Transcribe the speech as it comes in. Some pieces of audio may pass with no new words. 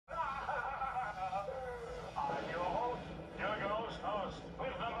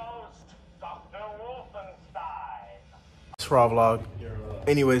RAWVlog.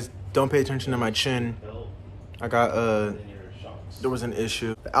 Anyways, don't pay attention to my chin. I got, there was an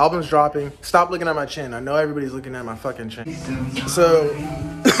issue. The album's dropping. Stop looking at my chin. I know everybody's looking at my fucking chin. So,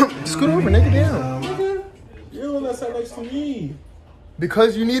 scoot over, nigga, down. Nigga. You're the one that sat next to me.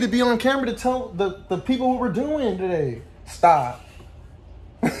 Because you need to be on camera to tell the people what we're doing today. Stop.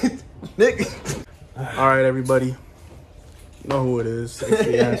 Nick. Alright, everybody. Know who it is.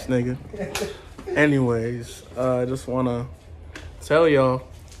 Sexy ass nigga. Anyways, I just wanna tell y'all,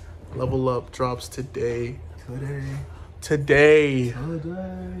 Level Up drops today. Today.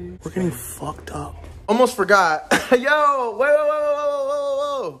 We're getting fucked up. Almost forgot. Yo,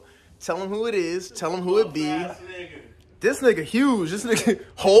 whoa. Tell him who it is. Tell him who it be. This nigga huge. This nigga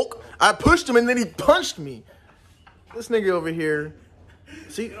Hulk. I pushed him and then he punched me. This nigga over here.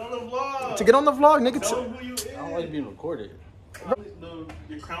 See, get on the vlog. To get on the vlog, nigga. Tell him who you is. I don't like being recorded.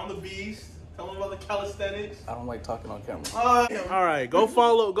 You crown the beast. Tell him about the calisthenics. I don't like talking on camera. All right, go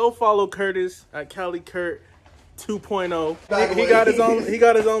follow Curtis at Cali Kurt 2.0. He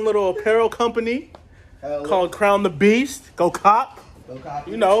got his own little apparel company called Crown the Beast. Go cop.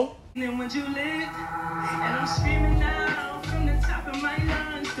 You know. And when you live, and I'm screaming now from the top of my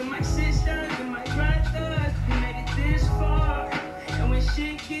lungs to my sisters and my brothers. We made it this far, and when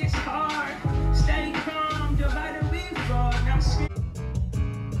shit gets hard, stay calm, divided we fall. I'm screaming.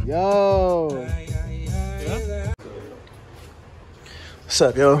 Yo. What's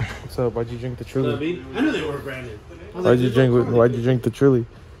up, yo? What's up? Why'd you drink the Truly? I knew they were branded. Why'd you drink the Truly?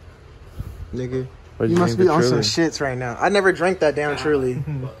 Nigga. Why'd You must drink be the on some Truly? shits right now. I never drank that damn Truly.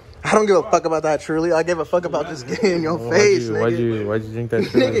 I don't give a fuck about that Truly. I give a fuck about this getting in your face, nigga. Why'd you drink that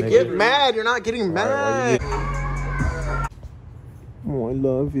Truly? Nigga, get mad. You're not getting mad. Oh, I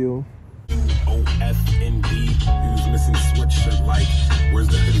love you. OFND, who's missing sweatshirt like, where's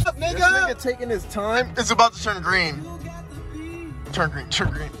the hoodie? This nigga taking his time. It's about to turn green. Turn green. I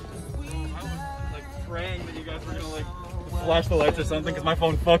was like praying that you guys were gonna like flash the lights or something because my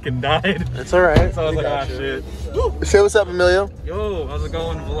phone fucking died. It's alright. So I was like, ah, shit. Say what's up, Emilio. Yo, how's it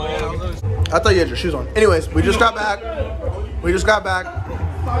going, vlog? I thought you had your shoes on. Anyways, we just got back.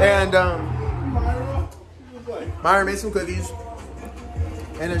 And Myra made some cookies.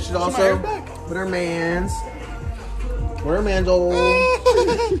 And then she's also with her mans. With her mans old.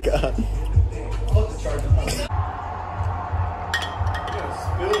 God.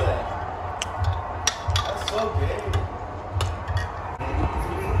 Spill that. That's so gay.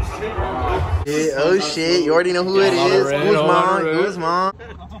 Yeah, oh shit, you already know who it is. Who's mom?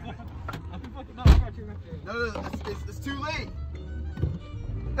 No, it's too late.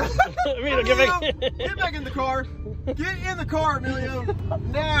 Get back. Get back in the car. Get in the car, Emilio.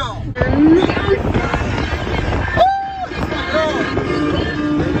 Now.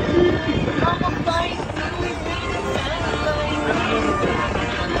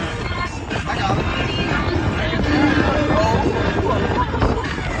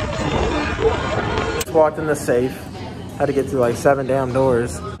 Walked in the safe. Had to get through like 7 damn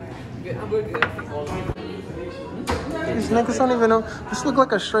doors. These niggas don't even know. This look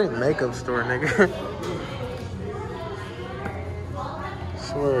like a straight makeup store, nigga.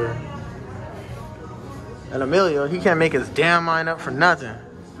 Swear. And Emilio, he can't make his damn mind up for nothing.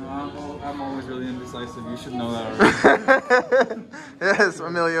 I'm always really indecisive. You should know that already. Yes,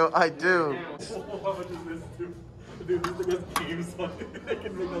 Emilio, I do. How much is this, dude? Dude, this nigga's games like they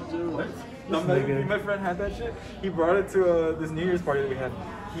can make that joke. My friend had that shit. He brought it to this New Year's party that we had.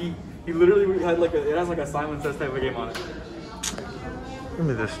 He literally had like it has like a Simon Says type of game on it. Give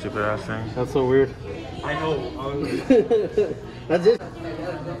me this stupid ass thing. That's so weird. I know. That's it.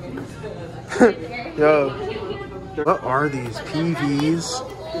 Yo, what are these PVs?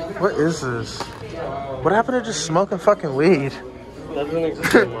 What is this? What happened to just smoking fucking weed?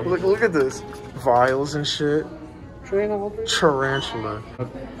 Look at this. Vials and shit. Tarantula.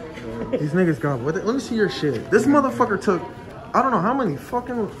 These niggas got what? Let me see your shit. This motherfucker took, I don't know how many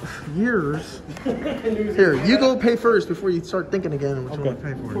fucking years. Here, you go pay first before you start thinking again what you want to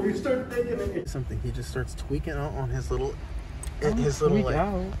pay for. Before you start thinking it. Something he just starts tweaking out on his little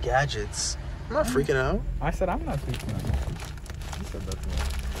like gadgets. I'm not freaking out. I said I'm not freaking out. You said that to me.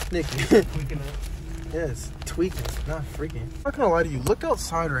 Nick, Freaking out. yes, tweaking, not freaking. I'm not gonna lie to you. Look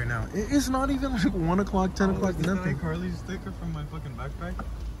outside right now. It is not even like 1 o'clock, 10 o'clock, nothing. Carly's sticker from my fucking backpack.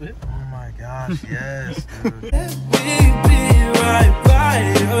 Oh my gosh, yes, dude. Be right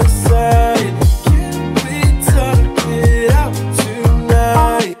by your side. Can we talk it out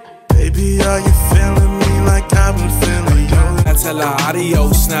tonight? Baby, are you feeling me like I've been feeling you? I tell her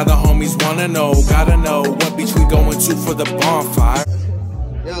adios, now the homies wanna know. Gotta know what beach we going to for the bonfire.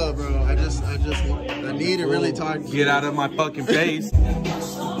 Yo, bro, I need need to really talk. Get out of my fucking face. I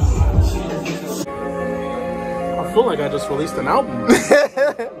feel like I just released an album. That's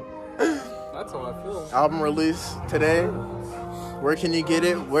how I feel. Album release today. Where can you get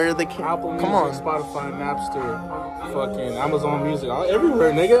it? Where the album? Come on. Spotify, Napster, fucking Amazon Music,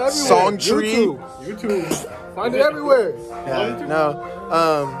 everywhere, nigga. Everywhere. Songtree, YouTube. Find it everywhere. Yeah, no.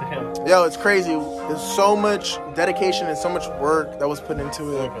 Yo, it's crazy. There's so much dedication and so much work that was put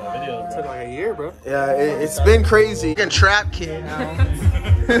into it. It took like a year, bro. Yeah, it's been crazy. Fucking trap kid now.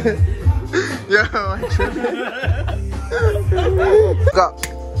 Yo, I tripping. Go.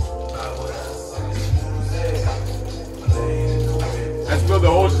 I spilled the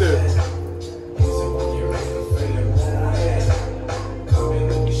whole shit.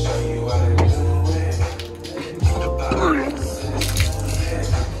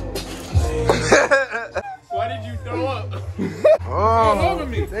 Why did you throw up? All over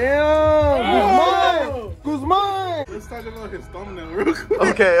me. Damn. Guzman. Let's talk about his thumbnail real quick.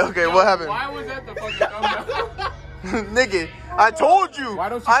 Okay, what happened? Why was that the fucking thumbnail? Nigga, I told you. I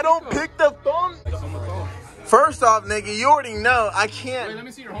don't pick the thumb. First off, nigga, you already know I can't. Wait, let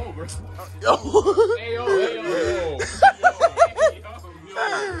me see your hole, bro. Hey,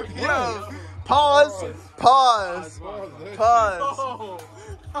 yo. Pause.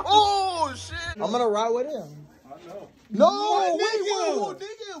 Oh shit! I'm gonna ride with him. I know. No, wait,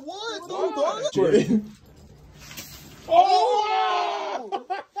 nigga, what? Oh!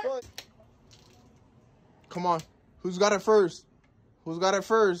 Come on, who's got it first?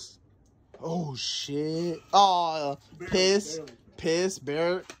 Oh shit! Oh, piss,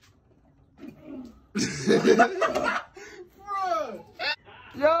 Barrett.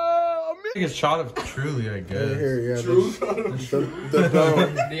 Yo, I think it's shot of Truly, I guess. Yeah.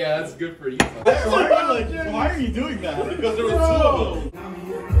 Yeah, that's good for you. Why are you doing that? Because there were two of them.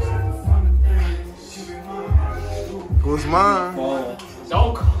 Guzman.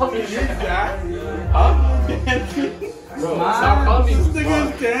 Don't call me that. Huh? Bro, stop calling me. This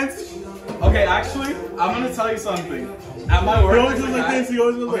nigga is dancing. Okay, actually, I'm gonna tell you something. At my work,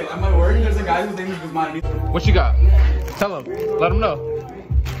 at my work, there's a guy whose name is Guzman. What you got? Tell him. Let him know.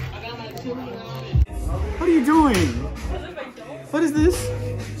 What are you doing? What is this?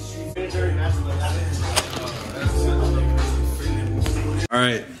 All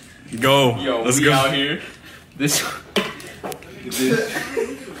right, go. Yo, let's we go out here. This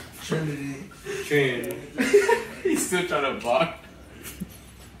Trinity. He's still trying to block.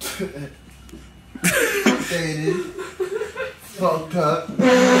 Faded. Fucked up.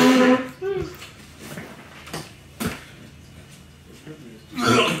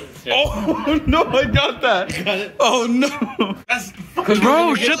 Oh no, I got that. You got it? Oh no.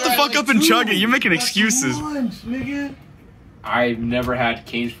 Bro, shut the fuck up and chug it. You're making excuses. Lunch, nigga. I've never had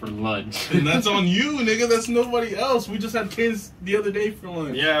canes for lunch. And that's on you, nigga. That's nobody else. We just had canes the other day for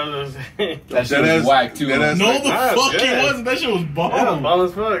lunch. Yeah, that shit was whack too. No, the fuck it wasn't. That shit was bomb. Yeah, bomb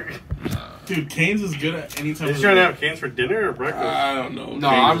as fuck. Dude, canes is good at any time. Is you trying to have canes for dinner or breakfast? I don't know. No,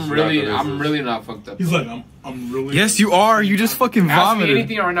 I'm really not fucked up. He's like, I'm really. Yes, you are. You just fucking Ask vomited. me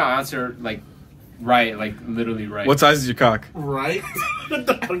anything right now. Answer like right, like literally right. What size is your cock? Right? I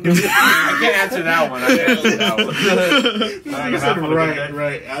can't answer that one. I said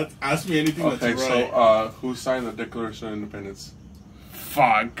right. Ask me anything that's right. So, who signed the Declaration of Independence?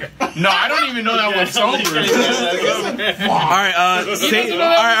 Fuck. No, I don't even know that one's sober. All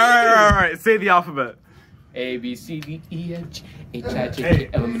right. Say the alphabet. A B C D E F G H I J K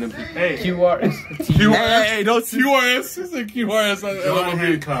L M N O P Q R S T. Hey, don't QRS. He said QRS on John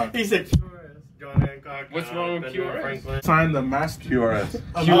Hancock. He said QRS. John Hancock. What's wrong with QRS? Sign the master. QRS.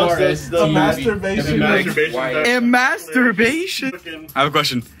 QRS. Masturbation. I have a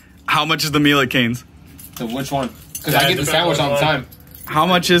question. How much is the meal at Cane's? So which one? Because I get the sandwich all the time. How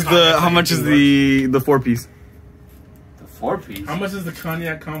much is the 4-piece? The 4-piece? How much is the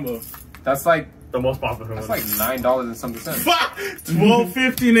cognac combo? That's like The most popular one. that's like $9 and something cents. Fuck!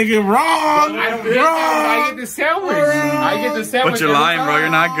 $12.50, nigga. Wrong! I don't get that. I get the sandwich. I get the sandwich. But you're lying, bro. You're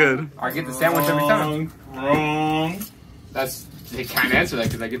not good. I get the sandwich every time. Wrong. They can't answer that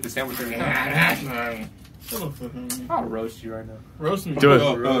because I get the sandwich every time. I'll roast you right now. Roast me. Do it. With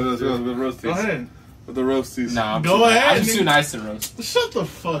roasties. Go ahead. With the roasties. Nah, Go ahead. I'm just too nice to roast. Shut the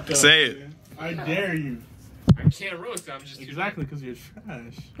fuck up. Say it. Man. I dare you. I can't roast. I'm just Exactly, because you're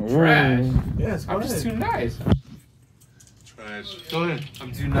trash. trash. Yes, go I'm just ahead. too nice. Trash. Go ahead.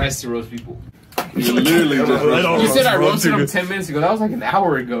 I'm too nice to roast people. You literally just roasted. You said I roasted them 10 minutes ago. That was like an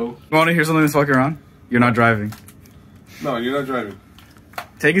hour ago. You want to hear something that's fucking around? You're not driving. No, you're not driving.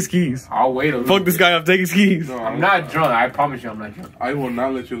 Take his keys. I'll wait a little. Fuck this guy up. Take his keys. No, I'm not drunk. I promise you, I'm not drunk. I will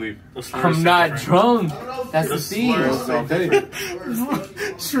not let you leave. I'm not drunk. That's the thing.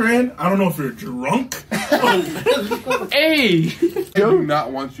 Shrin, I don't know if you're drunk. Hey. I do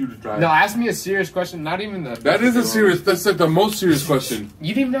not want you to drive. No, ask me a serious question. Not even the. That is a serious. That's like the most serious question.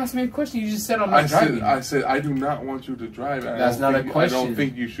 You didn't even ask me a question. You just said I'm not driving. I said I do not want you to drive. That's not a question. I don't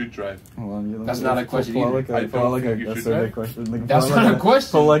think you should drive. That's not a question either. I don't think you should drive. That's not a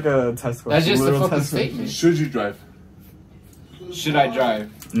question. Pull like a test question. That's just a fucking statement. Should you drive? Should I drive?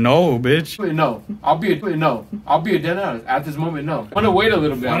 No, bitch. Wait, no. I'll be a dead honest. At this moment, no. I'm gonna wait a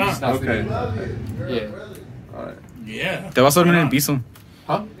little bit. I'm just not Okay. Yeah. Alright. Yeah. Te vas a dormir en el piso.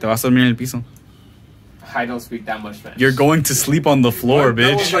 Huh? Te vas a dormir en el piso. I don't speak that much Spanish. You're going to sleep on the floor,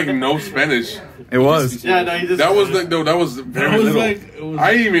 That was bitch. like no Spanish. It was. Yeah, no, he just. That was like no. That was very was little. like- it was-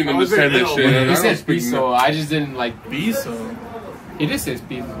 I didn't even understand that shit. He I don't said speak piso. I just didn't like. Piso. He did say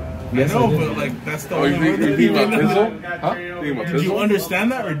piso. I know, but like that's the Oh, you only think word you that think he about didn't piso? know. Huh? Think about Did you piso?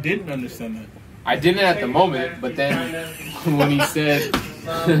 understand that or didn't understand that? I didn't at the moment, but then when he said,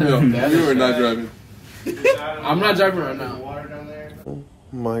 No, you were not driving. I'm not driving right now. Oh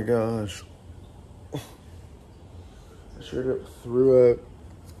my gosh. I straight up threw up.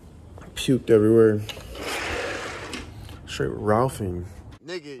 Puked everywhere. Straight Ralphing.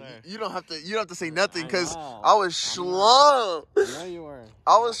 Nigga, you don't have to say nothing because I was slung. Yeah, you were.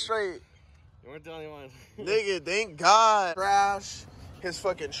 I was straight. You weren't the only one. Nigga, thank God. Trash, his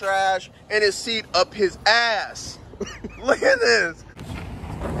fucking trash, and his seat up his ass. Look at this.